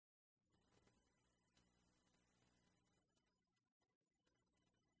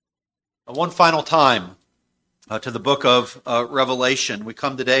One final time to the book of Revelation. We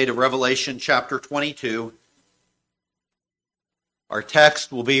come today to Revelation chapter 22. Our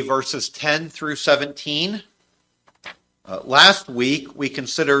text will be verses 10 through 17. Last week we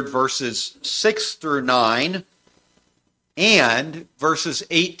considered verses 6 through 9 and verses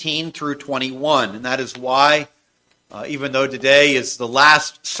 18 through 21. And that is why, even though today is the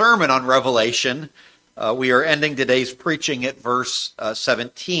last sermon on Revelation, we are ending today's preaching at verse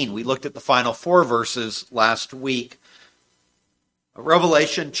 17. We looked at the final four verses last week.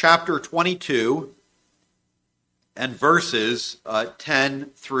 Revelation chapter 22 and verses 10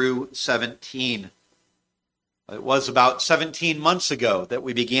 through 17. It was about 17 months ago that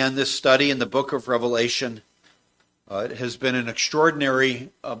we began this study in the book of Revelation. It has been an extraordinary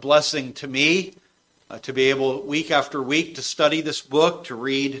blessing to me to be able week after week to study this book, to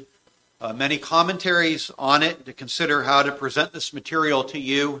read many commentaries on it, to consider how to present this material to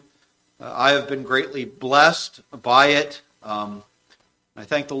you. I have been greatly blessed by it. I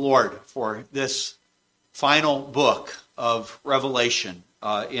thank the Lord for this final book of Revelation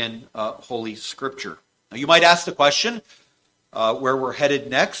in Holy Scripture. Now, you might ask the question where we're headed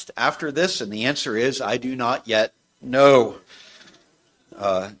next after this, and the answer is, I do not yet know.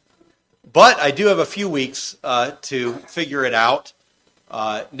 But I do have a few weeks to figure it out.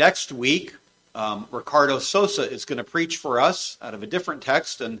 Next week, Ricardo Sosa is going to preach for us out of a different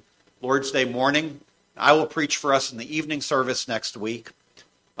text, and Lord's Day morning, I will preach for us in the evening service next week.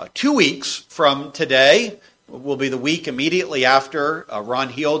 2 weeks from today will be the week immediately after Ron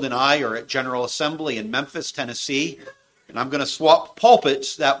Heald and I are at General Assembly in Memphis, Tennessee, and I'm going to swap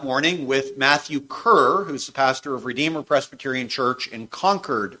pulpits that morning with Matthew Kerr, who's the pastor of Redeemer Presbyterian Church in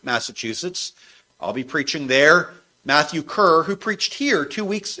Concord, Massachusetts. I'll be preaching there. Matthew Kerr, who preached here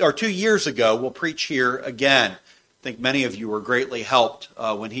 2 years ago, will preach here again. I think many of you were greatly helped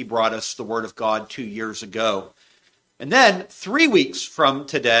when he brought us the Word of God 2 years ago. And then 3 weeks from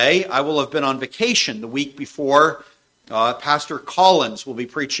today, I will have been on vacation the week before. Pastor Collins will be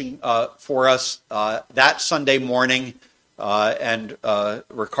preaching for us that Sunday morning and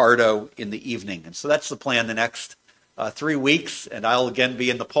Ricardo in the evening. And so that's the plan the next 3 weeks. And I'll again be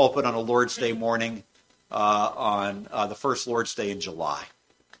in the pulpit on a Lord's Day morning on the first Lord's Day in July.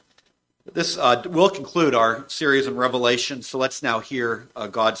 This will conclude our series on Revelation, so let's now hear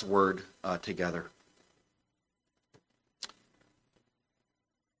God's Word together.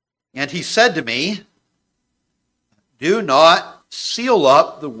 And he said to me, "Do not seal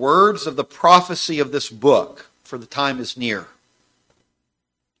up the words of the prophecy of this book, for the time is near.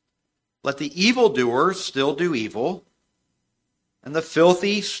 Let the evildoers still do evil, and the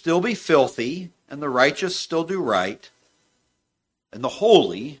filthy still be filthy, and the righteous still do right, and the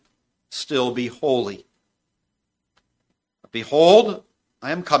holy still be holy. Behold,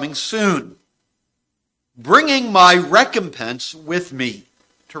 I am coming soon, bringing my recompense with me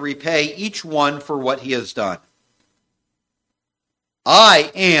to repay each one for what he has done.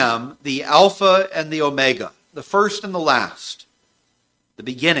 I am the Alpha and the Omega, the first and the last, the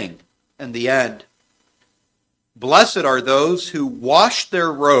beginning and the end. Blessed are those who wash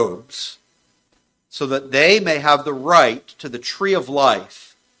their robes, so that they may have the right to the tree of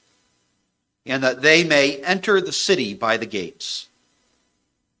life, and that they may enter the city by the gates.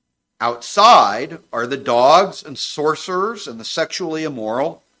 Outside are the dogs and sorcerers and the sexually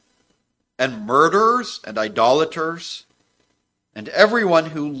immoral, and murderers and idolaters, and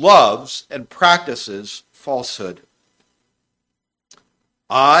everyone who loves and practices falsehood.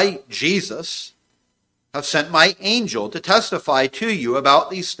 I, Jesus, have sent my angel to testify to you about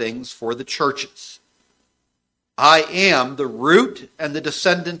these things for the churches. I am the root and the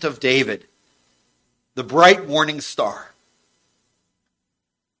descendant of David, the bright morning star.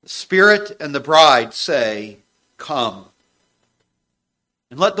 The Spirit and the bride say, 'Come.'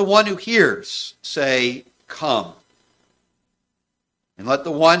 And let the one who hears say, 'Come.' And let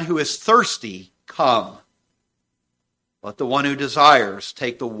the one who is thirsty come. Let the one who desires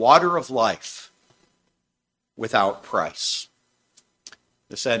take the water of life without price."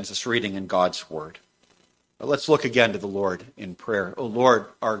 This ends this reading in God's Word. But let's look again to the Lord in prayer. O Lord,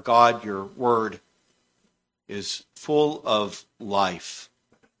 our God, your Word is full of life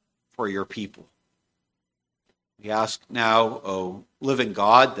for your people. We ask now, O living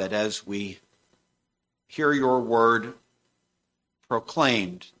God, that as we hear your Word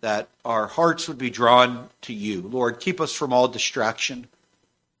proclaimed, that our hearts would be drawn to you. Lord, keep us from all distraction.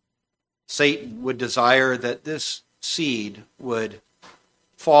 Satan would desire that this seed would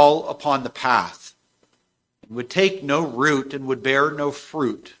fall upon the path, and would take no root and would bear no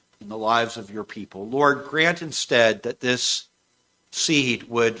fruit in the lives of your people. Lord, grant instead that this seed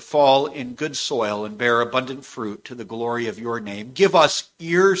would fall in good soil and bear abundant fruit to the glory of your name. Give us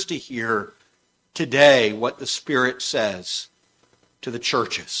ears to hear today what the Spirit says to the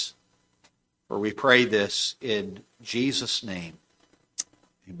churches. For we pray this in Jesus' name.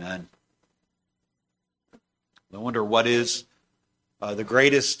 Amen. I wonder what is the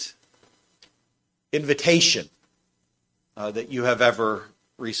greatest invitation that you have ever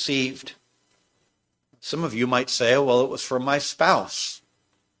received. Some of you might say, well, it was from my spouse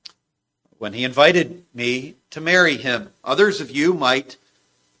when he invited me to marry him. Others of you might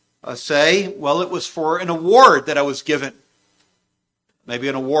say, well, it was for an award that I was given. Maybe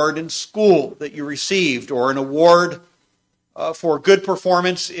an award in school that you received, or an award for good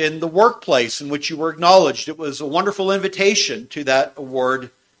performance in the workplace in which you were acknowledged. It was a wonderful invitation to that award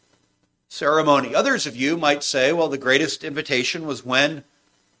ceremony. Others of you might say, well, the greatest invitation was when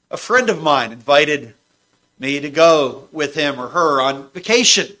a friend of mine invited me to go with him or her on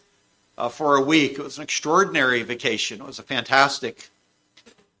vacation for a week. It was an extraordinary vacation. It was a fantastic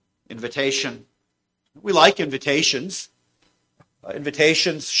invitation. We like invitations.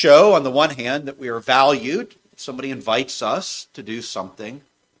 Invitations show, on the one hand, that we are valued. If somebody invites us to do something.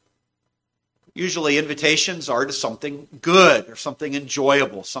 Usually invitations are to something good or something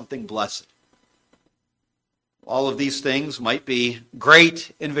enjoyable, something blessed. All of these things might be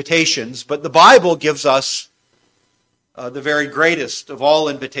great invitations, but the Bible gives us the very greatest of all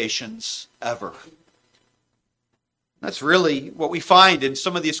invitations ever. That's really what we find in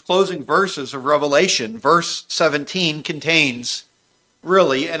some of these closing verses of Revelation. Verse 17 contains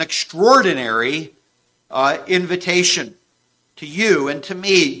really an extraordinary invitation to you and to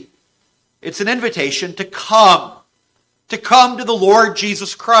me. It's an invitation to come to the Lord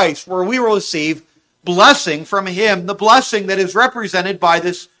Jesus Christ, where we will receive blessing from Him, the blessing that is represented by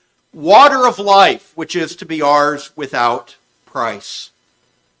this water of life, which is to be ours without price.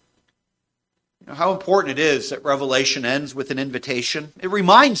 You know how important it is that Revelation ends with an invitation. It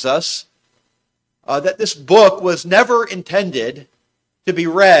reminds us that this book was never intended to be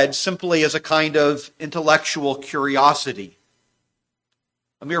read simply as a kind of intellectual curiosity,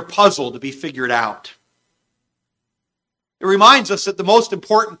 a mere puzzle to be figured out. It reminds us that the most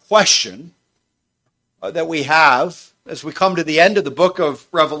important question that we have as we come to the end of the book of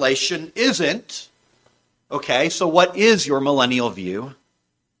Revelation isn't, okay, so what is your millennial view?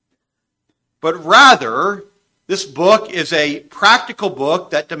 But rather, this book is a practical book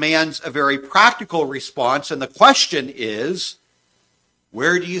that demands a very practical response, and the question is,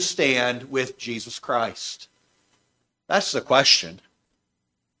 where do you stand with Jesus Christ? That's the question.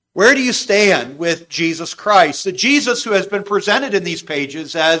 Where do you stand with Jesus Christ? The Jesus who has been presented in these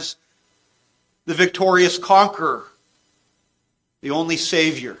pages as the victorious conqueror, the only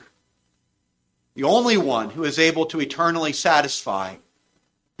Savior, the only one who is able to eternally satisfy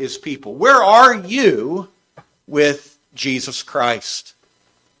His people. Where are you with Jesus Christ?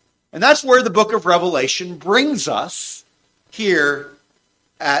 And that's where the book of Revelation brings us here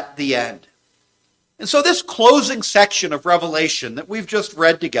at the end. And so this closing section of Revelation that we've just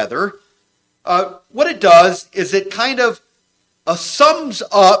read together, what it does is it kind of sums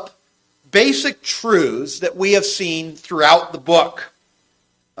up basic truths that we have seen throughout the book.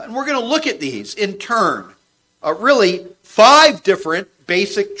 And we're going to look at these in turn. Really, 5 different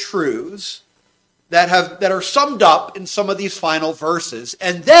basic truths that are summed up in some of these final verses.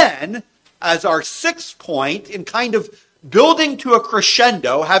 And then, as our 6th point, in kind of building to a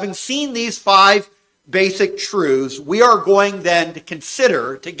crescendo, having seen these 5 basic truths, we are going then to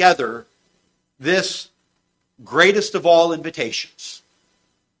consider together this greatest of all invitations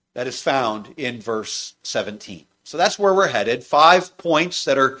that is found in verse 17. So that's where we're headed. 5 points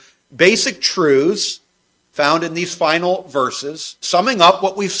that are basic truths found in these final verses, summing up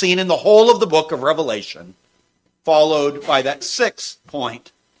what we've seen in the whole of the book of Revelation, followed by that 6th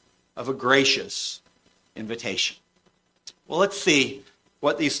point of a gracious invitation. Well, let's see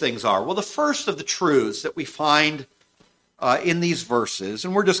what these things are. Well, the first of the truths that we find in these verses,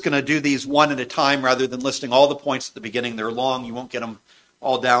 and we're just going to do these one at a time rather than listing all the points at the beginning. They're long. You won't get them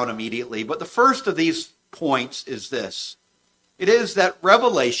all down immediately. But the first of these points is this. It is that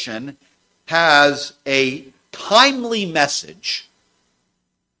Revelation has a timely message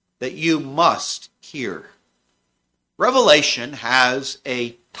that you must hear. Revelation has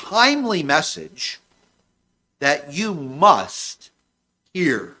a timely message that you must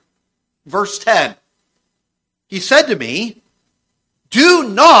hear. Verse 10, He said to me, "Do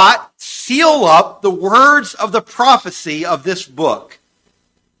not seal up the words of the prophecy of this book,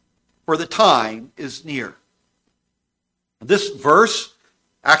 for the time is near." This verse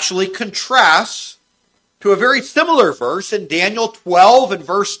actually contrasts to a very similar verse in Daniel 12 and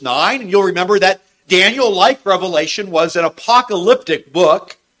verse 9. And you'll remember that Daniel, like Revelation, was an apocalyptic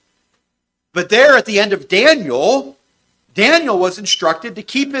book. But there at the end of Daniel was instructed to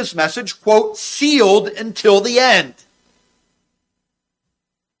keep his message, quote, sealed until the end.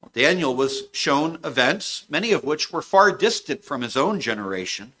 Well, Daniel was shown events, many of which were far distant from his own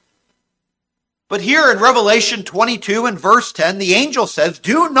generation. But here in Revelation 22 and verse 10, the angel says,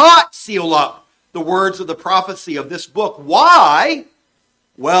 do not seal up the words of the prophecy of this book. Why?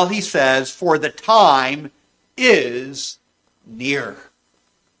 Well, he says, for the time is near.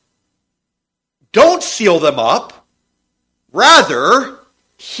 Don't seal them up. Rather,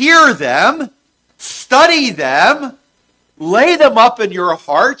 hear them, study them, lay them up in your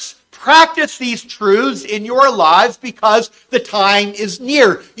hearts, practice these truths in your lives because the time is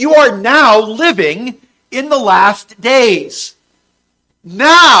near. You are now living in the last days.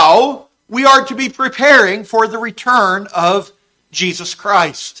 Now we are to be preparing for the return of Jesus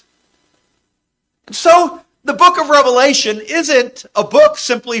Christ. And so the book of Revelation isn't a book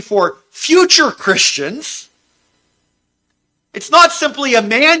simply for future Christians. It's not simply a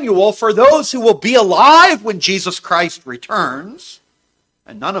manual for those who will be alive when Jesus Christ returns.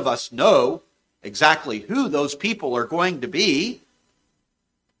 And none of us know exactly who those people are going to be.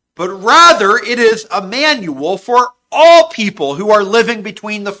 But rather, it is a manual for all people who are living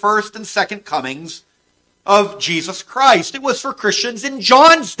between the first and second comings of Jesus Christ. It was for Christians in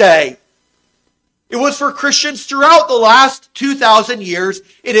John's day. It was for Christians throughout the last 2,000 years.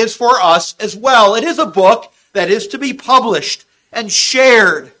 It is for us as well. It is a book that is to be published and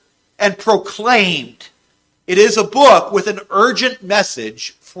shared and proclaimed. It is a book with an urgent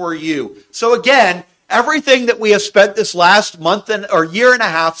message for you. So again, everything that we have spent this last month or year and a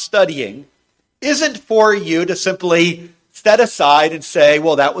half studying isn't for you to simply set aside and say,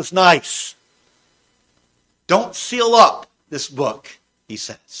 well, that was nice. Don't seal up this book, he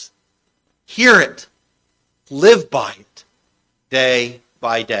says. Hear it. Live by it day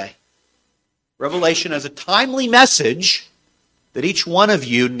by day. Revelation has a timely message that each one of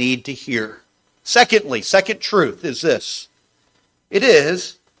you need to hear. Secondly, second truth is this. It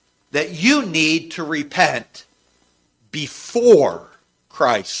is that you need to repent before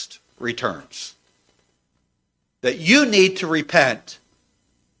Christ returns. That you need to repent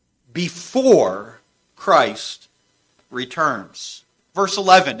before Christ returns. Verse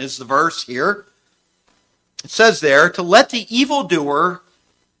 11 is the verse here. It says there, to let the evildoer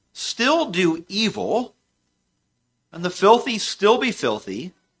still do evil, and the filthy still be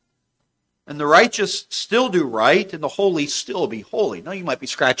filthy, and the righteous still do right, and the holy still be holy. Now you might be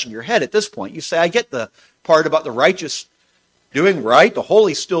scratching your head at this point. You say, I get the part about the righteous doing right, the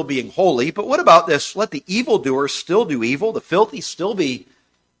holy still being holy, but what about this? Let the evildoer still do evil, the filthy still be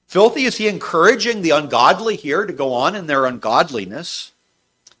filthy. Is he encouraging the ungodly here to go on in their ungodliness?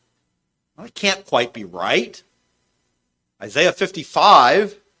 Well, it can't quite be right. Isaiah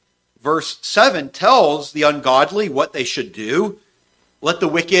 55, verse 7 tells the ungodly what they should do. Let the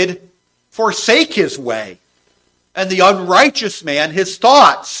wicked forsake his way, and the unrighteous man his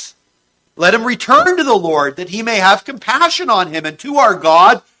thoughts. Let him return to the Lord, that he may have compassion on him, and to our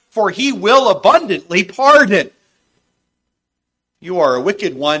God, for he will abundantly pardon. You are a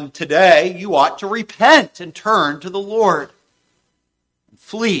wicked one today. You ought to repent and turn to the Lord. And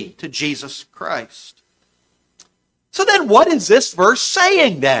flee to Jesus Christ. So then what is this verse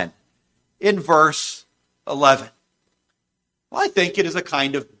saying then in verse 11? Well, I think it is a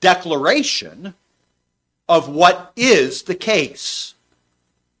kind of declaration of what is the case.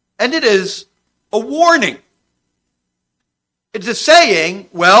 And it is a warning. It is saying,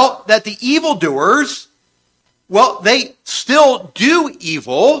 well, that the evildoers, well, they still do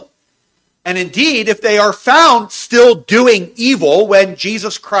evil. And indeed, if they are found still doing evil when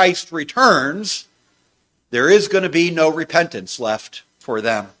Jesus Christ returns, there is going to be no repentance left for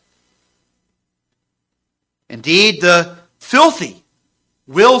them. Indeed, the filthy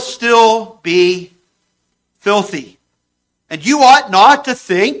will still be filthy. And you ought not to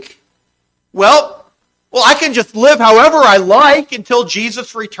think, well, I can just live however I like until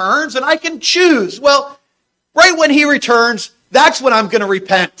Jesus returns, and I can choose. Well, right when he returns, that's when I'm going to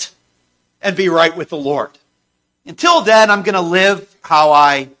repent and be right with the Lord. Until then, I'm going to live how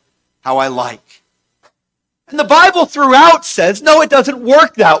I like. And the Bible throughout says, no, it doesn't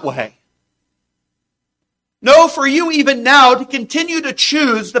work that way. No, for you even now to continue to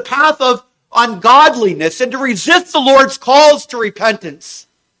choose the path of ungodliness and to resist the Lord's calls to repentance,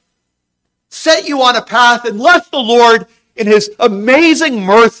 set you on a path unless the Lord in his amazing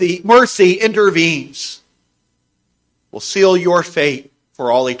mercy intervenes, will seal your fate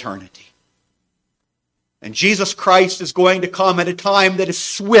for all eternity. And Jesus Christ is going to come at a time that is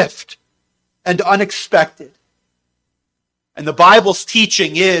swift and unexpected. And the Bible's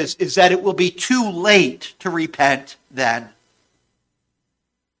teaching is that it will be too late to repent then.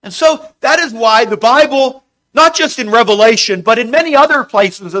 And so that is why the Bible, not just in Revelation, but in many other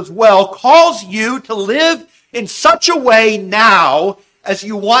places as well, calls you to live in such a way now as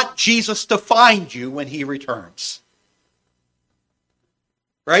you want Jesus to find you when he returns.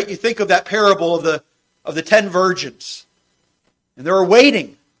 Right? You think of that parable of the 10 virgins. And they were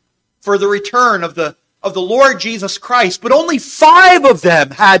waiting for the return of the Lord Jesus Christ. But only 5 of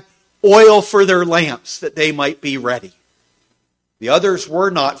them had oil for their lamps that they might be ready. The others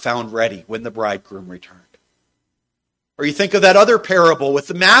were not found ready when the bridegroom returned. Or you think of that other parable with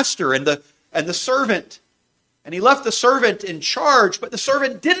the master and the servant. And he left the servant in charge, but the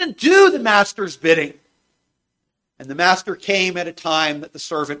servant didn't do the master's bidding. And the master came at a time that the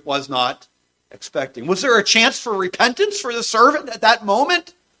servant was not expecting. Was there a chance for repentance for the servant at that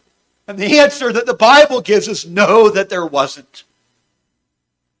moment? And the answer that the Bible gives us no, that there wasn't.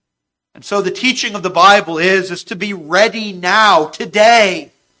 And so the teaching of the Bible is to be ready now,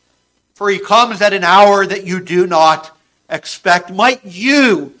 today, for he comes at an hour that you do not expect. Might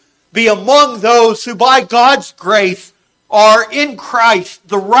you be among those who by God's grace are in Christ,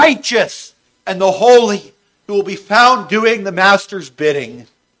 the righteous and the holy, who will be found doing the Master's bidding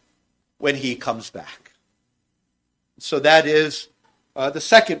when he comes back. So that is the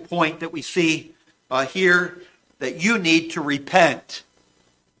second point that we see here, that you need to repent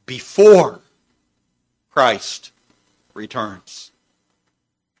before Christ returns.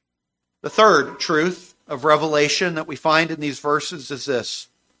 The third truth of Revelation that we find in these verses is this.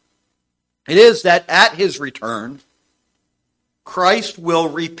 It is that at his return, Christ will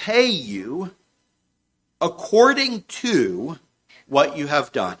repay you according to what you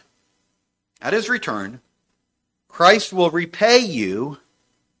have done. At his return, Christ will repay you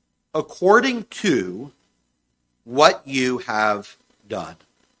according to what you have done.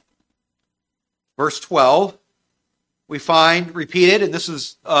 Verse 12, we find repeated, and this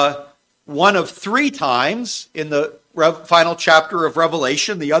is one of 3 times in the final chapter of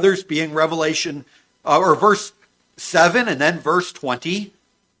Revelation, the others being Revelation, or verse 7 and then verse 20.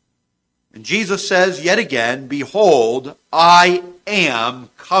 And Jesus says yet again, "Behold, I am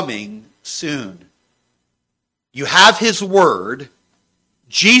coming soon." You have his word.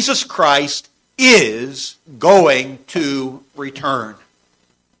 Jesus Christ is going to return.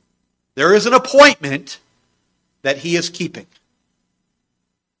 There is an appointment that he is keeping.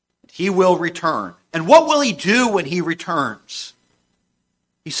 He will return. And what will he do when he returns?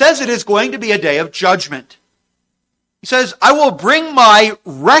 He says it is going to be a day of judgment. He says, "I will bring my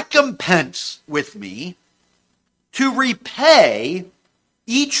recompense with me to repay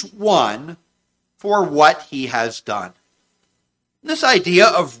each one for what he has done." This idea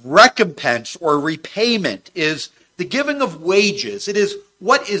of recompense or repayment is the giving of wages. It is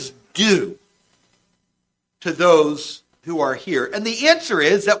what is due to those who are here. And the answer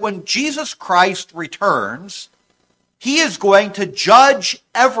is that when Jesus Christ returns, he is going to judge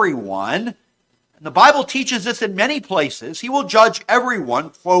everyone. And the Bible teaches this in many places. He will judge everyone,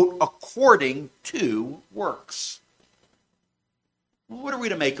 quote, according to works. What are we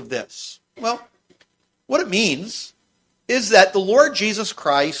to make of this? Well, what it means is that the Lord Jesus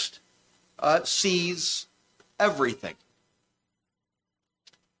Christ sees everything.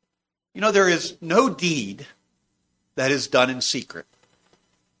 You know, there is no deed that is done in secret.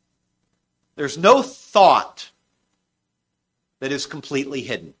 There's no thought that is completely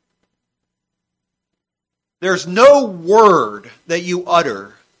hidden. There's no word that you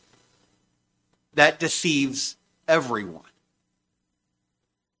utter that deceives everyone.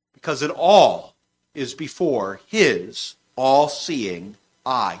 Because it all is before his all-seeing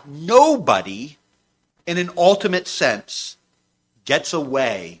eye. Nobody, in an ultimate sense, gets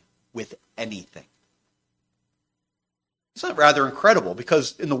away with anything. Isn't that rather incredible?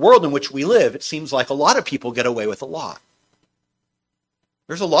 Because in the world in which we live, it seems like a lot of people get away with a lot.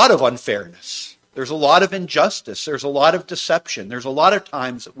 There's a lot of unfairness. There's a lot of injustice. There's a lot of deception. There's a lot of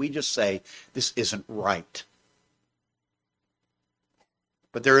times that we just say, this isn't right.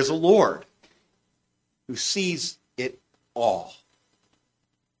 But there is a Lord who sees it all.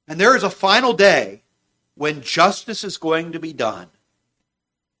 And there is a final day when justice is going to be done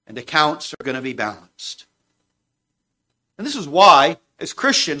and accounts are going to be balanced. And this is why, as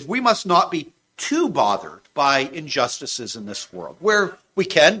Christians, we must not be too bothered by injustices in this world. Where we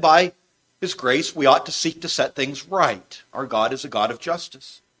can, by his grace, we ought to seek to set things right. Our God is a God of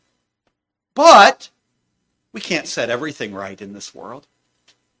justice. But we can't set everything right in this world.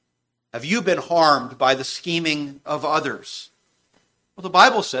 Have you been harmed by the scheming of others? Well, the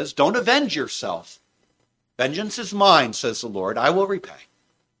Bible says, don't avenge yourself. Vengeance is mine, says the Lord. I will repay.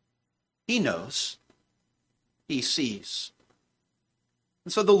 He knows. He sees.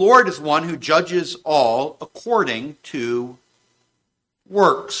 And so the Lord is one who judges all according to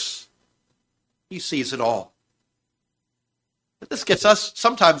works. He sees it all. But this gets us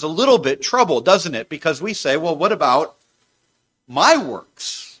sometimes a little bit troubled, doesn't it? Because we say, well, what about my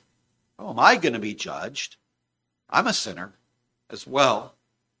works? Oh, am I going to be judged? I'm a sinner as well.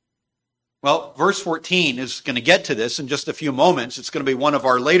 Well, verse 14 is going to get to this in just a few moments. It's going to be one of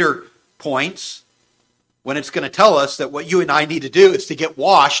our later points when it's going to tell us that what you and I need to do is to get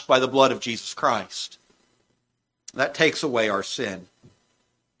washed by the blood of Jesus Christ. That takes away our sin.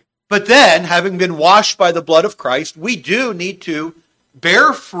 But then, having been washed by the blood of Christ, we do need to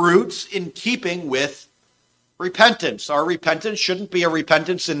bear fruits in keeping with repentance. Our repentance shouldn't be a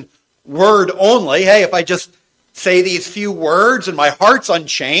repentance in word only. Hey, if I just say these few words and my heart's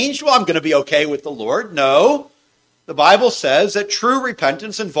unchanged, well, I'm going to be okay with the Lord. No. The Bible says that true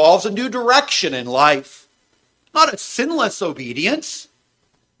repentance involves a new direction in life. Not a sinless obedience,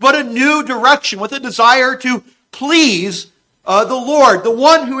 but a new direction with a desire to please the Lord. The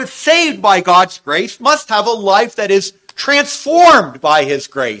one who is saved by God's grace must have a life that is transformed by His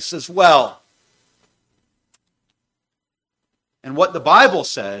grace as well. And what the Bible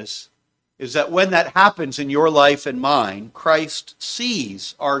says is that when that happens in your life and mine, Christ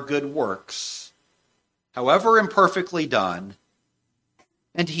sees our good works, however imperfectly done,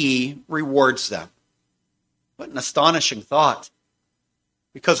 and He rewards them. What an astonishing thought.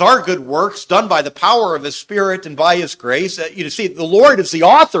 Because our good works, done by the power of His Spirit and by His grace, you see, the Lord is the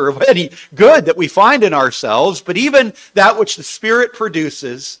author of any good that we find in ourselves, but even that which the Spirit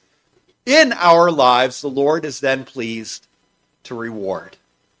produces in our lives, the Lord is then pleased to reward.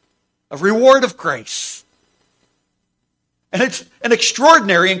 A reward of grace. And it's an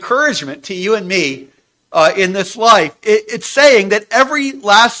extraordinary encouragement to you and me in this life. It's saying that every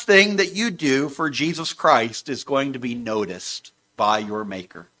last thing that you do for Jesus Christ is going to be noticed by your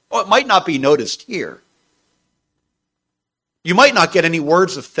Maker. Well, it might not be noticed here. You might not get any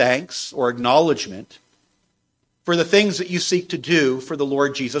words of thanks or acknowledgement for the things that you seek to do for the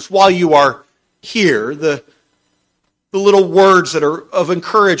Lord Jesus while you are here. The little words that are of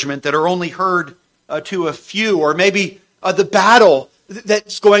encouragement that are only heard to a few, or maybe the battle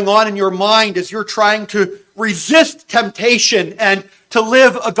that's going on in your mind as you're trying to resist temptation and to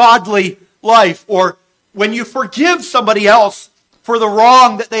live a godly life, or when you forgive somebody else for the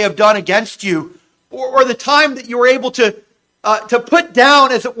wrong that they have done against you, or the time that you were able to put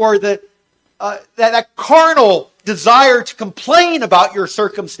down, as it were, that carnal desire to complain about your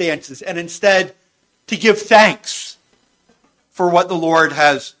circumstances and instead to give thanks for what the Lord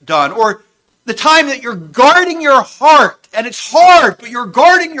has done. Or the time that you're guarding your heart, and it's hard, but you're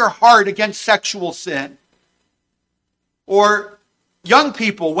guarding your heart against sexual sin. Or young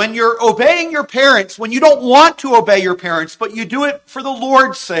people, when you're obeying your parents, when you don't want to obey your parents, but you do it for the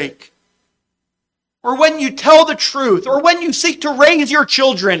Lord's sake. Or when you tell the truth, or when you seek to raise your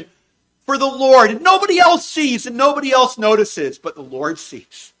children for the Lord, and nobody else sees and nobody else notices, but the Lord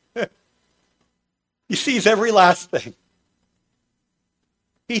sees. He sees every last thing.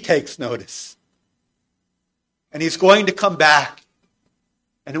 He takes notice. And He's going to come back.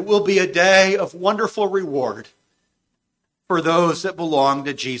 And it will be a day of wonderful reward for those that belong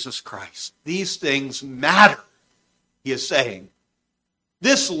to Jesus Christ. These things matter, He is saying.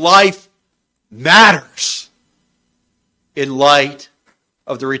 This life matters in light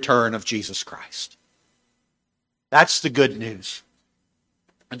of the return of Jesus Christ. That's the good news.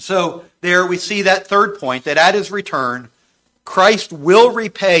 And so there we see that third point, that at His return, Christ will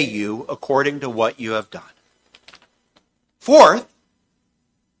repay you according to what you have done. Fourth,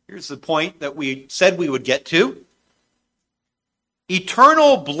 here's the point that we said we would get to.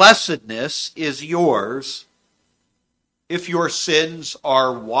 Eternal blessedness is yours if your sins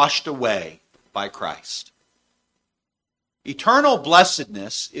are washed away by Christ. Eternal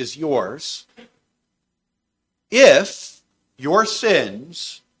blessedness is yours if your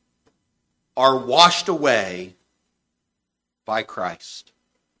sins are washed away by Christ.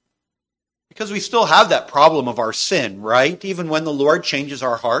 Because we still have that problem of our sin, right? Even when the Lord changes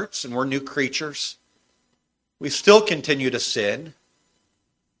our hearts and we're new creatures, we still continue to sin.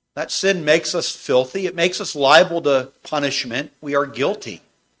 That sin makes us filthy. It makes us liable to punishment. We are guilty.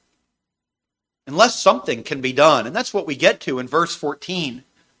 Unless something can be done. And that's what we get to in verse 14.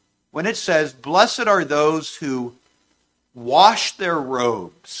 When it says, "Blessed are those who wash their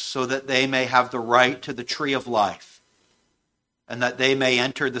robes so that they may have the right to the tree of life, and that they may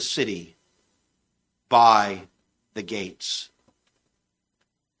enter the city by the gates.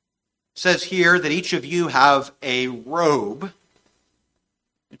 It says here that each of you have a robe.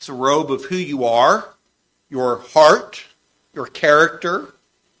 It's a robe of who you are, your heart, your character,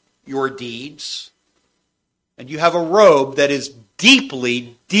 your deeds. And you have a robe that is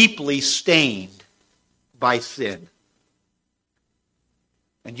deeply, deeply stained by sin.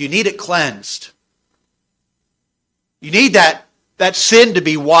 And you need it cleansed. You need that sin to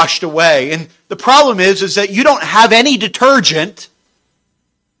be washed away. And the problem is that you don't have any detergent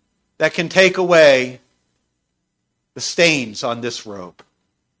that can take away the stains on this robe.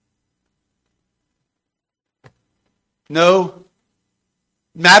 No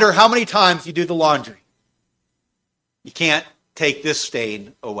matter how many times you do the laundry, you can't take this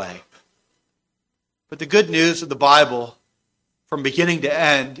stain away. But the good news of the Bible, from beginning to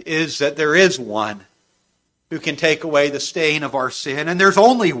end, is that there is one who can take away the stain of our sin, and there's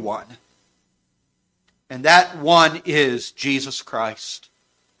only one. And that one is Jesus Christ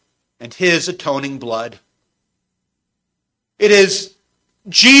and his atoning blood. It is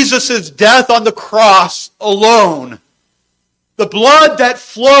Jesus' death on the cross alone, the blood that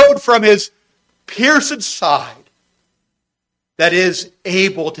flowed from his pierced side, that is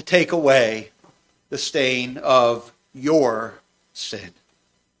able to take away the stain of your sin.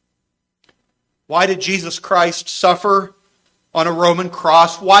 Why did Jesus Christ suffer on a Roman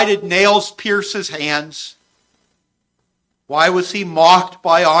cross? Why did nails pierce his hands? Why was he mocked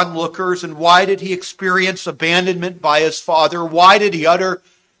by onlookers? And why did he experience abandonment by his Father? Why did he utter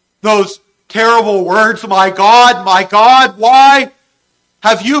those terrible words, my God, why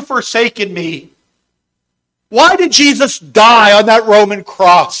have you forsaken me? Why did Jesus die on that Roman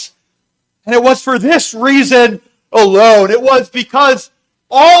cross? And it was for this reason alone. It was because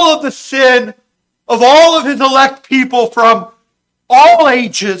all of the sin of all of his elect people from all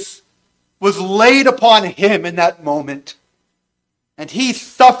ages was laid upon him in that moment. And he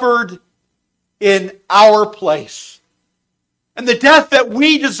suffered in our place. And the death that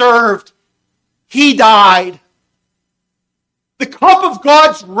we deserved, he died. The cup of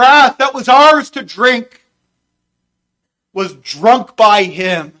God's wrath that was ours to drink was drunk by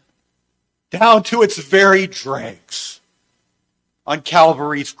him down to its very dregs on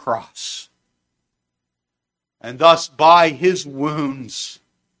Calvary's cross. And thus, by his wounds,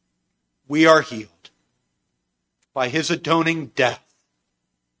 we are healed. By his atoning death,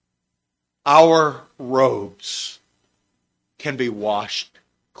 our robes can be washed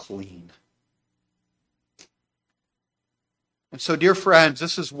clean. And so, dear friends,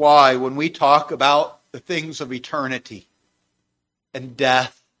 this is why when we talk about the things of eternity and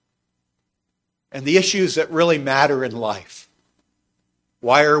death and the issues that really matter in life,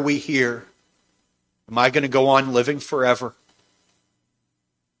 why are we here? Am I going to go on living forever?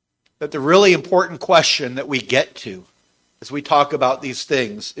 That the really important question that we get to as we talk about these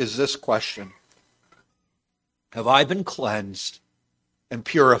things is this question: have I been cleansed and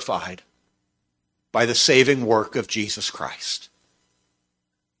purified by the saving work of Jesus Christ?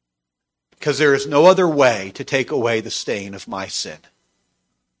 Because there is no other way to take away the stain of my sin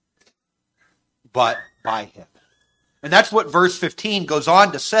but by him. And that's what verse 15 goes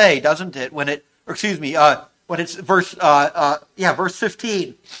on to say, doesn't it? When it's verse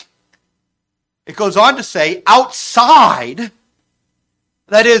 15. It goes on to say, outside,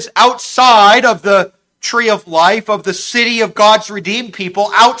 that is, outside of the tree of life, of the city of God's redeemed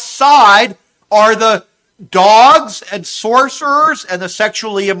people, outside are the dogs and sorcerers and the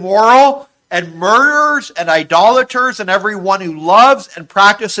sexually immoral and murderers and idolaters and everyone who loves and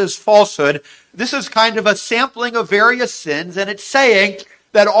practices falsehood. This is kind of a sampling of various sins, and it's saying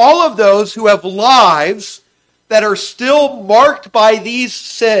that all of those who have lives that are still marked by these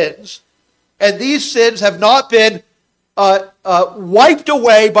sins, and these sins have not been wiped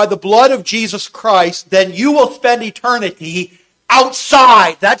away by the blood of Jesus Christ, then you will spend eternity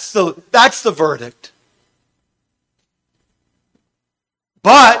outside. That's the verdict.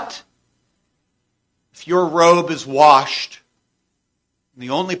 But if your robe is washed, the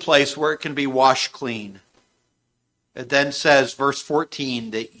only place where it can be washed clean, it then says, verse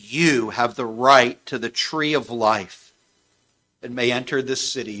 14, that you have the right to the tree of life and may enter this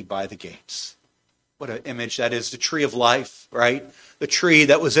city by the gates. What an image that is, the tree of life, right? The tree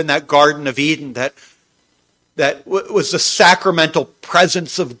that was in that Garden of Eden that was the sacramental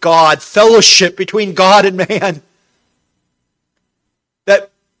presence of God, fellowship between God and man.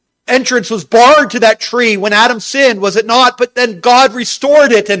 That entrance was barred to that tree when Adam sinned, was it not? But then God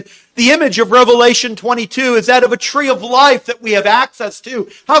restored it, and the image of Revelation 22 is that of a tree of life that we have access to.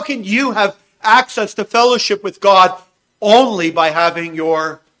 How can you have access to fellowship with God only by having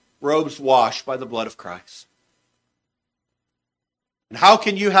your robes washed by the blood of Christ. And how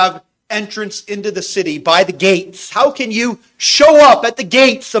can you have entrance into the city by the gates? How can you show up at the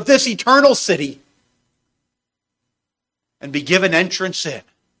gates of this eternal city and be given entrance in,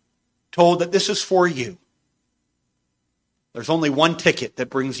 told that this is for you? There's only one ticket that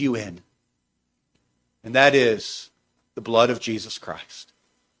brings you in, and that is the blood of Jesus Christ.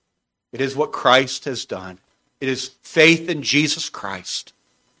 It is what Christ has done. It is faith in Jesus Christ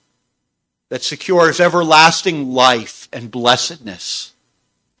that secures everlasting life and blessedness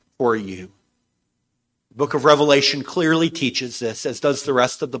for you. The book of Revelation clearly teaches this, as does the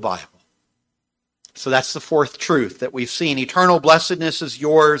rest of the Bible. So that's the fourth truth that we've seen. Eternal blessedness is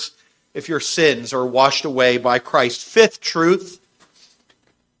yours if your sins are washed away by Christ. Fifth truth,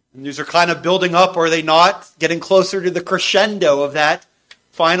 and these are kind of building up, are they not? Getting closer to the crescendo of that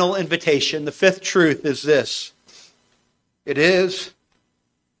final invitation. The fifth truth is this. It is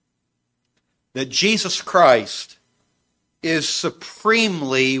that Jesus Christ is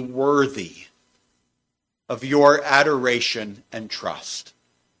supremely worthy of your adoration and trust.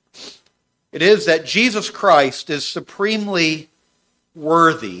 It is that Jesus Christ is supremely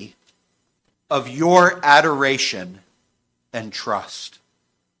worthy of your adoration and trust.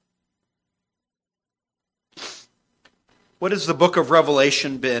 What has the book of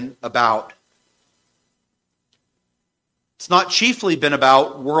Revelation been about? It's not chiefly been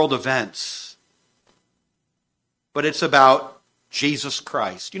about world events, but it's about Jesus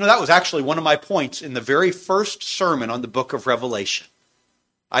Christ. You know, that was actually one of my points in the very first sermon on the book of Revelation.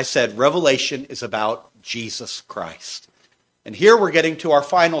 I said, Revelation is about Jesus Christ. And here we're getting to our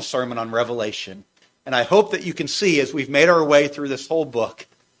final sermon on Revelation. And I hope that you can see, as we've made our way through this whole book,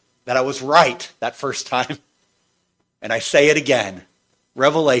 that I was right that first time. And I say it again.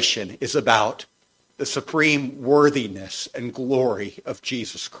 Revelation is about the supreme worthiness and glory of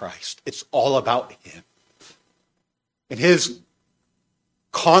Jesus Christ. It's all about him. In his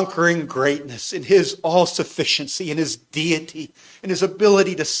conquering greatness, in his all-sufficiency, in his deity, in his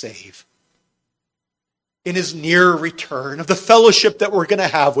ability to save, in his near return, of the fellowship that we're going to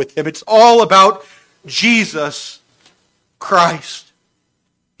have with him. It's all about Jesus Christ.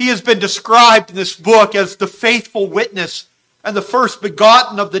 He has been described in this book as the faithful witness and the first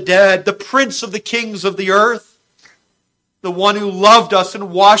begotten of the dead, the prince of the kings of the earth, the one who loved us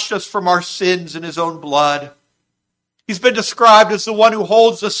and washed us from our sins in his own blood. He's been described as the one who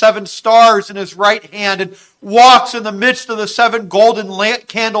holds the 7 stars in his right hand and walks in the midst of the 7 golden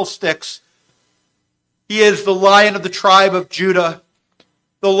candlesticks. He is the Lion of the tribe of Judah,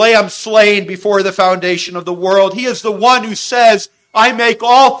 the Lamb slain before the foundation of the world. He is the one who says, I make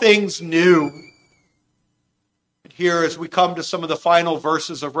all things new. And here, as we come to some of the final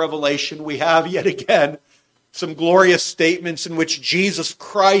verses of Revelation, we have yet again some glorious statements in which Jesus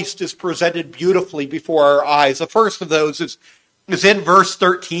Christ is presented beautifully before our eyes. The first of those is in verse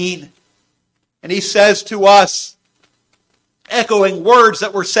 13. And he says to us, echoing words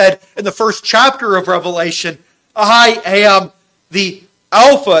that were said in the first chapter of Revelation, I am the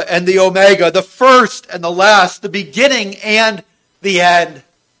Alpha and the Omega, the first and the last, the beginning and the end.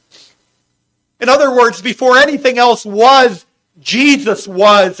 In other words, before anything else was, Jesus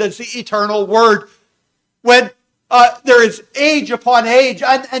was as the eternal Word. When there is age upon age,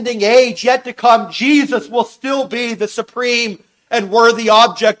 unending age yet to come, Jesus will still be the supreme and worthy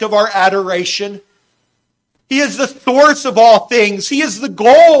object of our adoration. He is the source of all things. He is the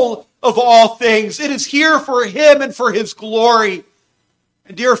goal of all things. It is here for him and for his glory.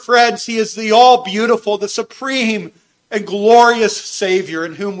 And dear friends, he is the all-beautiful, the supreme and glorious Savior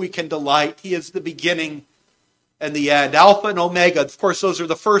in whom we can delight. He is the beginning and the end. Alpha and Omega. Of course, those are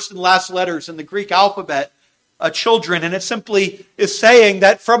the first and last letters in the Greek alphabet, children. And it simply is saying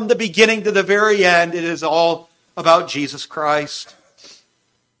that from the beginning to the very end, it is all about Jesus Christ.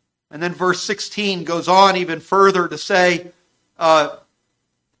 And then verse 16 goes on even further to say, I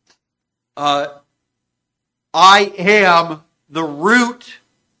am the root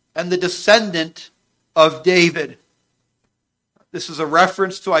and the descendant of David. This is a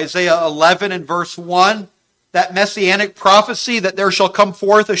reference to Isaiah 11 and verse 1, that messianic prophecy that there shall come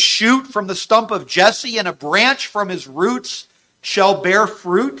forth a shoot from the stump of Jesse, and a branch from his roots shall bear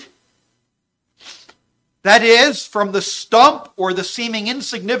fruit. That is, from the stump or the seeming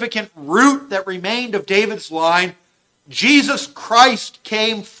insignificant root that remained of David's line, Jesus Christ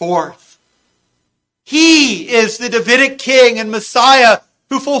came forth. He is the Davidic king and Messiah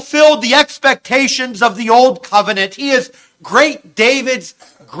who fulfilled the expectations of the old covenant. He is great David's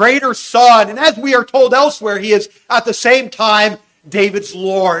greater son. And as we are told elsewhere, he is at the same time David's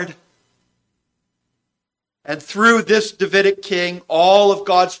Lord. And through this Davidic king, all of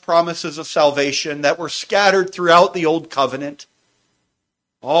God's promises of salvation that were scattered throughout the Old Covenant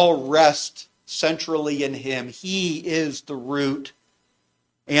all rest centrally in him. He is the root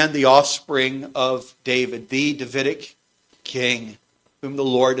and the offspring of David, the Davidic king whom the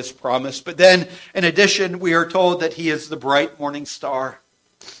Lord has promised. But then, in addition, we are told that he is the bright morning star.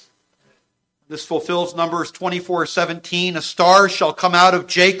 This fulfills Numbers 24:17. A star shall come out of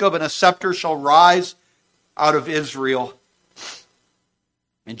Jacob, and a scepter shall rise out of Israel.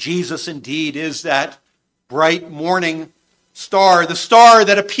 And Jesus indeed is that bright morning star, the star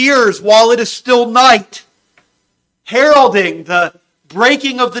that appears while it is still night, heralding the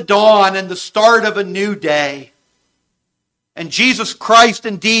breaking of the dawn and the start of a new day. And Jesus Christ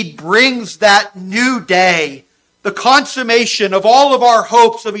indeed brings that new day, the consummation of all of our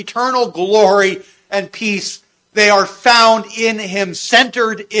hopes of eternal glory and peace. They are found in him,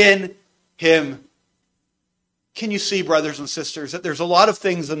 centered in him. Can you see, brothers and sisters, that there's a lot of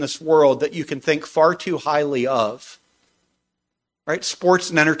things in this world that you can think far too highly of? Right? Sports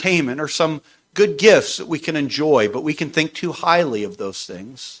and entertainment are some good gifts that we can enjoy, but we can think too highly of those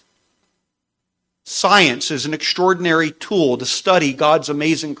things. Science is an extraordinary tool to study God's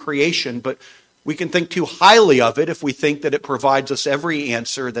amazing creation, but we can think too highly of it if we think that it provides us every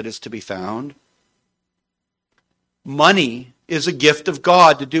answer that is to be found. Money is a gift of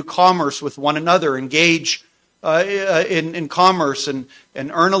God to do commerce with one another, engage in commerce and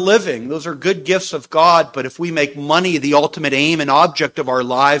earn a living. Those are good gifts of God, but if we make money the ultimate aim and object of our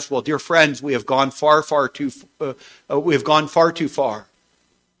lives, well, dear friends, we have gone far too far.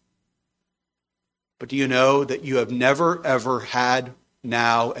 But do you know that you have never ever had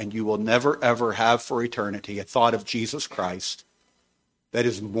now, and you will never ever have for eternity, a thought of Jesus Christ that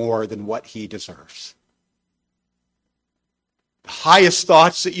is more than what he deserves? The highest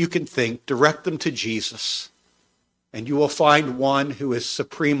thoughts that you can think, direct them to Jesus, and you will find one who is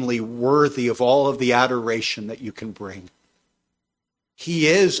supremely worthy of all of the adoration that you can bring. He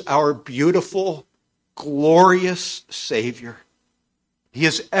is our beautiful, glorious Savior. He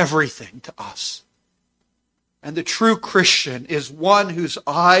is everything to us. And the true Christian is one whose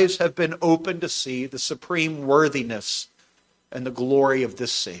eyes have been opened to see the supreme worthiness and the glory of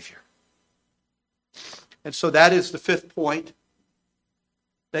this Savior. And so that is the fifth point,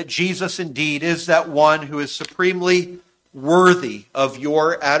 that Jesus indeed is that one who is supremely worthy of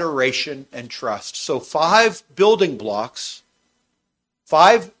your adoration and trust. So 5 building blocks,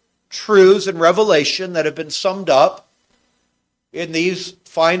 5 truths and revelation that have been summed up in these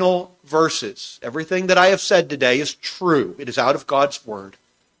final verses. Everything that I have said today is true. It is out of God's word.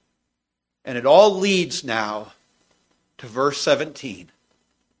 And it all leads now to verse 17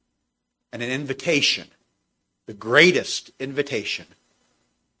 and an invitation, the greatest invitation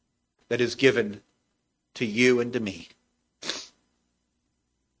that is given to you and to me.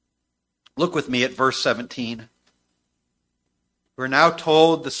 Look with me at verse 17. We're now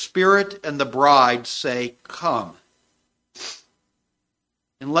told the Spirit and the bride say, "Come."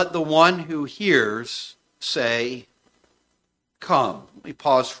 And let the one who hears say, "Come." Let me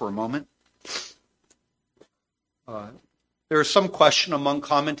pause for a moment. There is some question among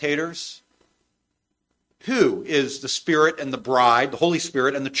commentators. Who is the Spirit and the bride, the Holy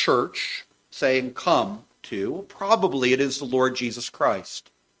Spirit and the church, saying, "Come" to? Probably it is the Lord Jesus Christ.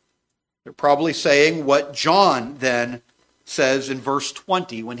 They're probably saying what John then says in verse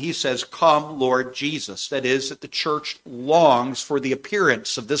 20 when he says, "Come, Lord Jesus." That is, that the church longs for the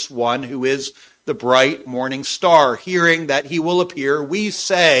appearance of this one who is the bright morning star. Hearing that he will appear, we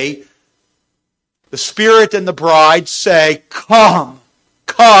say, the Spirit and the bride say, "Come,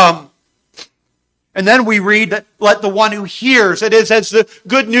 come." And then we read that let the one who hears, it is as the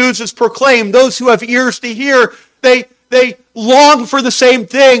good news is proclaimed, those who have ears to hear, they long for the same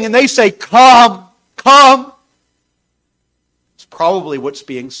thing, and they say, "Come, come." Probably what's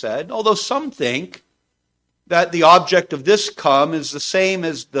being said, although some think that the object of this "come" is the same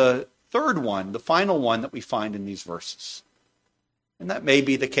as the third one, the final one that we find in these verses. And that may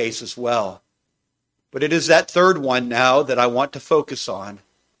be the case as well. But it is that third one now that I want to focus on.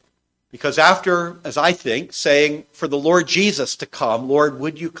 Because after, as I think, saying for the Lord Jesus to come, "Lord,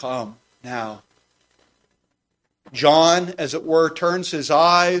 would you come now?" John, as it were, turns his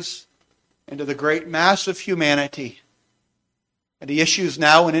eyes into the great mass of humanity. And he issues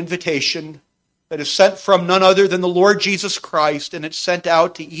now an invitation that is sent from none other than the Lord Jesus Christ, and it's sent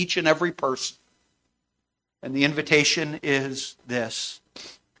out to each and every person. And the invitation is this: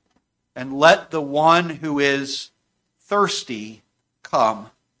 "And let the one who is thirsty come.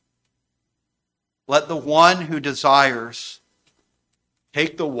 Let the one who desires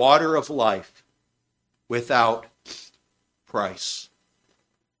take the water of life without price.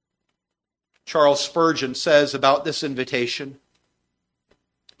 Charles Spurgeon says about this invitation,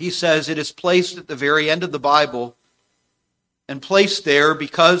 he says, it is placed at the very end of the Bible and placed there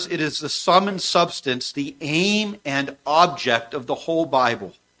because it is the sum and substance, the aim and object of the whole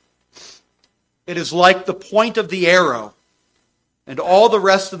Bible. It is like the point of the arrow, and all the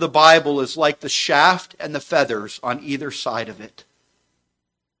rest of the Bible is like the shaft and the feathers on either side of it.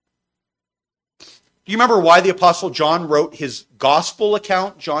 Do you remember why the Apostle John wrote his gospel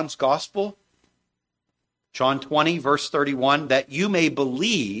account, John's gospel? John 20, verse 31, that you may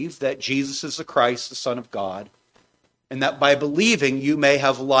believe that Jesus is the Christ, the Son of God, and that by believing you may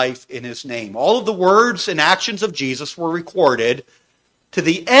have life in his name. All of the words and actions of Jesus were recorded to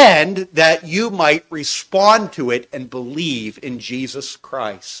the end that you might respond to it and believe in Jesus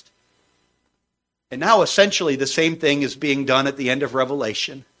Christ. And now essentially the same thing is being done at the end of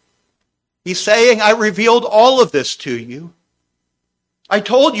Revelation. He's saying, I revealed all of this to you. I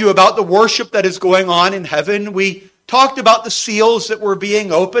told you about the worship that is going on in heaven. We talked about the seals that were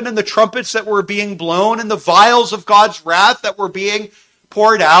being opened and the trumpets that were being blown and the vials of God's wrath that were being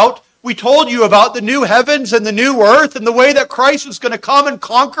poured out. We told you about the new heavens and the new earth and the way that Christ is going to come and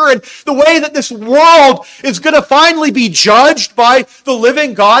conquer and the way that this world is going to finally be judged by the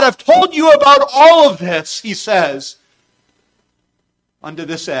living God. I've told you about all of this, he says, unto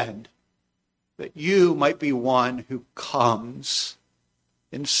this end, that you might be one who comes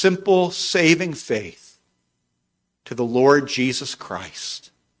in simple saving faith to the Lord Jesus Christ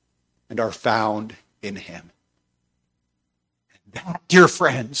and are found in him. And that, dear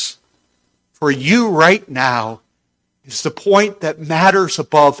friends, for you right now is the point that matters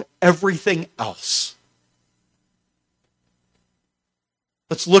above everything else.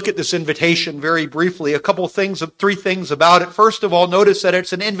 Let's look at this invitation very briefly. Three things about it. First of all, notice that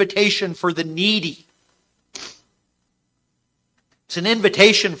it's an invitation for the needy. It's an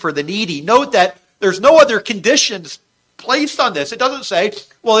invitation for the needy. Note that there's no other conditions placed on this. It doesn't say,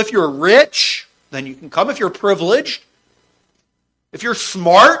 well, if you're rich, then you can come. If you're privileged, if you're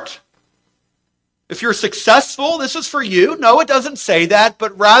smart, if you're successful, this is for you. No, it doesn't say that,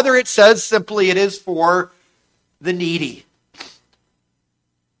 but rather it says simply it is for the needy.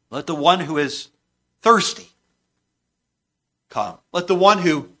 Let the one who is thirsty come. Let the one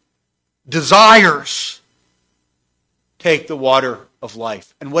who desires take the water of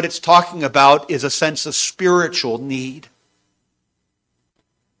life. And what it's talking about is a sense of spiritual need.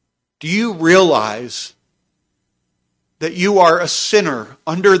 Do you realize that you are a sinner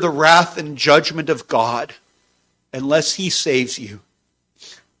under the wrath and judgment of God unless he saves you?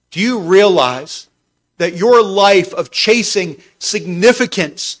 Do you realize that your life of chasing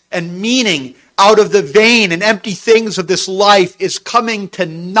significance and meaning out of the vain and empty things of this life is coming to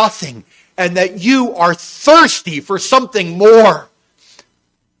nothing, and that you are thirsty for something more?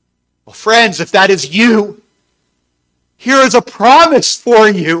 Well, friends, if that is you, here is a promise for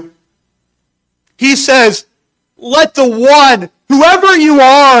you. He says, let the one, whoever you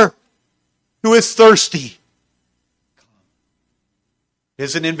are, who is thirsty, come. It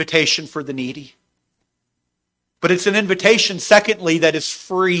is an invitation for the needy. But it's an invitation, secondly, that is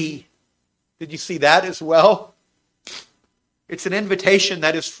free. Did you see that as well? It's an invitation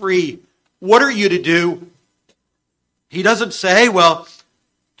that is free. What are you to do? He doesn't say, well,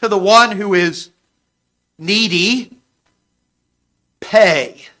 to the one who is needy,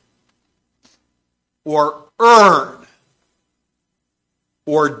 pay, or earn,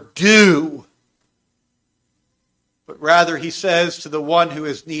 or do. But rather he says to the one who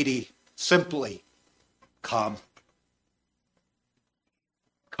is needy, simply, come.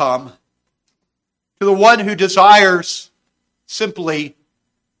 Come. To the one who desires, simply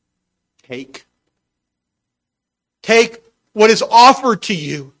take. Take what is offered to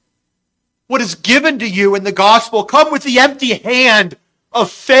you, what is given to you in the gospel. Come with the empty hand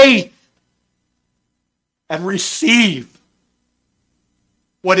of faith and receive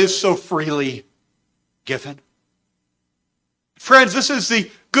what is so freely given. Friends, this is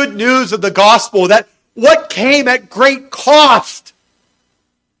the good news of the gospel, that what came at great cost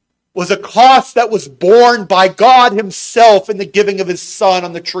was a cost that was borne by God himself in the giving of his Son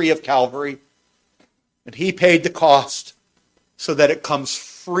on the tree of Calvary. And he paid the cost so that it comes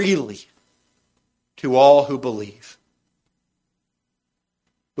freely to all who believe.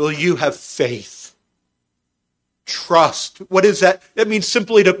 Will you have faith? Trust. What is that? That means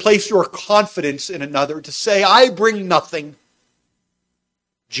simply to place your confidence in another, to say, I bring nothing.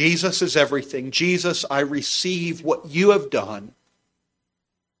 Jesus is everything. Jesus, I receive what you have done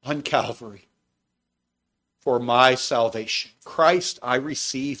on Calvary for my salvation. Christ, I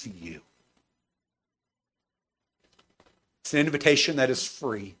receive you. It's an invitation that is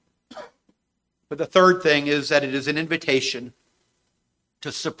free. But the third thing is that it is an invitation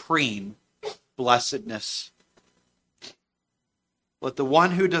to supreme blessedness. Let the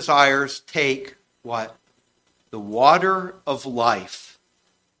one who desires take what? The water of life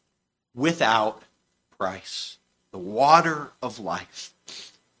without price. The water of life.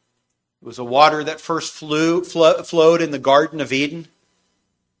 It was a water that first flowed in the Garden of Eden.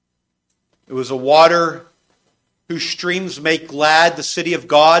 It was a water whose streams make glad the city of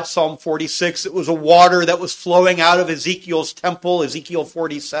God, Psalm 46. It was a water that was flowing out of Ezekiel's temple, Ezekiel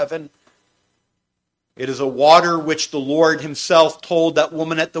 47. It is a water which the Lord himself told that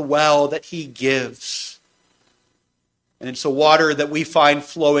woman at the well that he gives. And it's a water that we find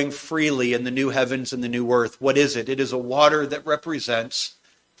flowing freely in the new heavens and the new earth. What is it? It is a water that represents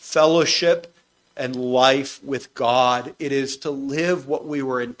fellowship and life with God. It is to live what we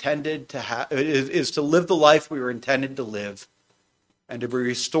were intended to have. It is to live the life we were intended to live and to be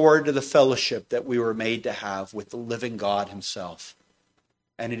restored to the fellowship that we were made to have with the living God himself.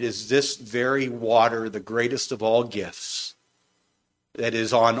 And it is this very water, the greatest of all gifts, that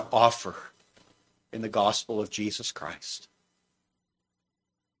is on offer in the gospel of Jesus Christ.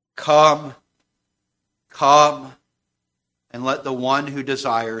 Come, come, and let the one who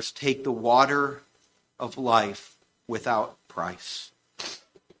desires take the water of life without price.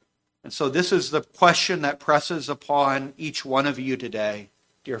 And so this is the question that presses upon each one of you today,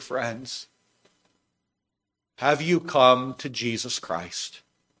 dear friends. Have you come to Jesus Christ?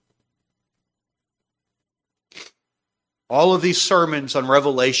 All of these sermons on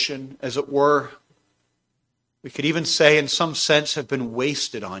Revelation, as it were, we could even say in some sense have been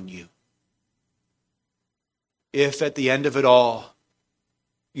wasted on you. If at the end of it all,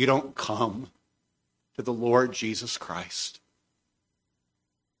 you don't come to the Lord Jesus Christ.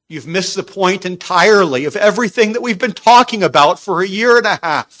 You've missed the point entirely of everything that we've been talking about for a year and a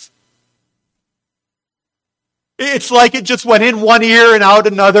half. It's like it just went in one ear and out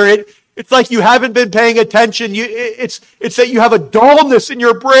another. It's like you haven't been paying attention. It's that you have a dullness in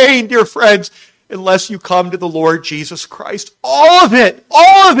your brain, dear friends, unless you come to the Lord Jesus Christ. All of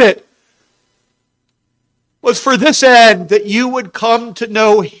it was for this end, that you would come to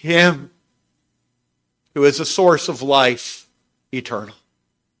know him who is the source of life eternal.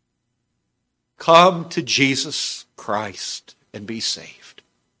 Come to Jesus Christ and be saved.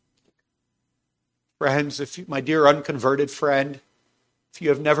 Friends, my dear unconverted friend, if you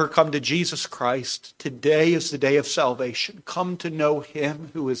have never come to Jesus Christ, today is the day of salvation. Come to know him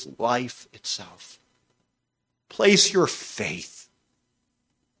who is life itself. Place your faith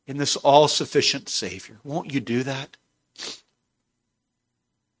in this all-sufficient Savior. Won't you do that?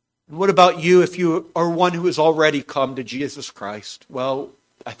 And what about you if you are one who has already come to Jesus Christ? Well,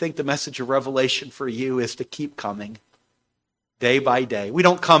 I think the message of Revelation for you is to keep coming day by day. We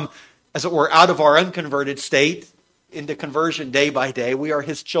don't come, as it were, out of our unconverted state into conversion day by day. We are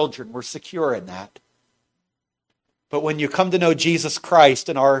his children. We're secure in that. But when you come to know Jesus Christ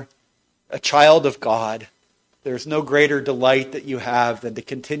and are a child of God, there's no greater delight that you have than to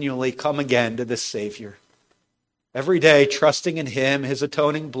continually come again to this Savior. Every day trusting in him, his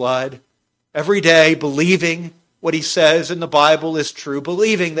atoning blood. Every day believing what he says in the Bible is true,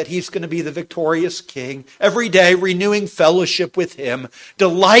 believing that he's going to be the victorious king. Every day renewing fellowship with him,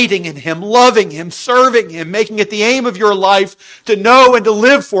 delighting in him, loving him, serving him, making it the aim of your life to know and to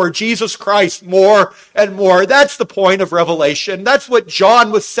live for Jesus Christ more and more. That's the point of Revelation. That's what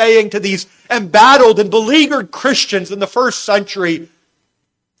John was saying to these embattled and beleaguered Christians in the first century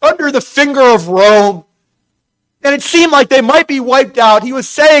under the finger of Rome. And it seemed like they might be wiped out. He was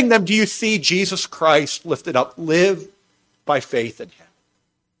saying to them, do you see Jesus Christ lifted up? Live by faith in him.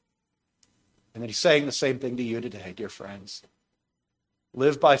 And then he's saying the same thing to you today, dear friends.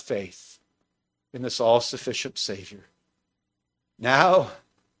 Live by faith in this all-sufficient Savior. Now,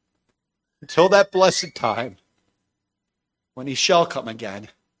 until that blessed time, when he shall come again,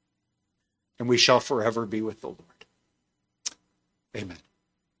 and we shall forever be with the Lord. Amen.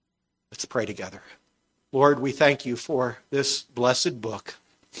 Let's pray together. Lord, we thank you for this blessed book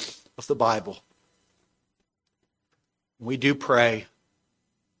of the Bible. We do pray,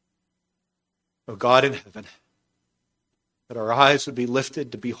 O God in heaven, that our eyes would be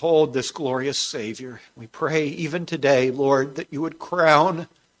lifted to behold this glorious Savior. We pray even today, Lord, that you would crown,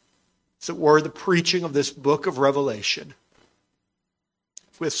 as it were, the preaching of this book of Revelation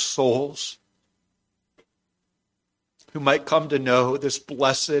with souls who might come to know this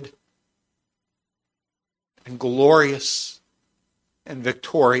blessed and glorious and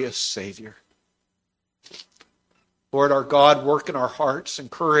victorious Savior. Lord our God, work in our hearts,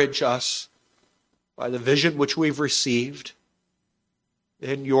 encourage us by the vision which we've received.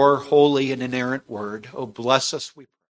 in your holy and inerrant word. Oh, bless us, we pray.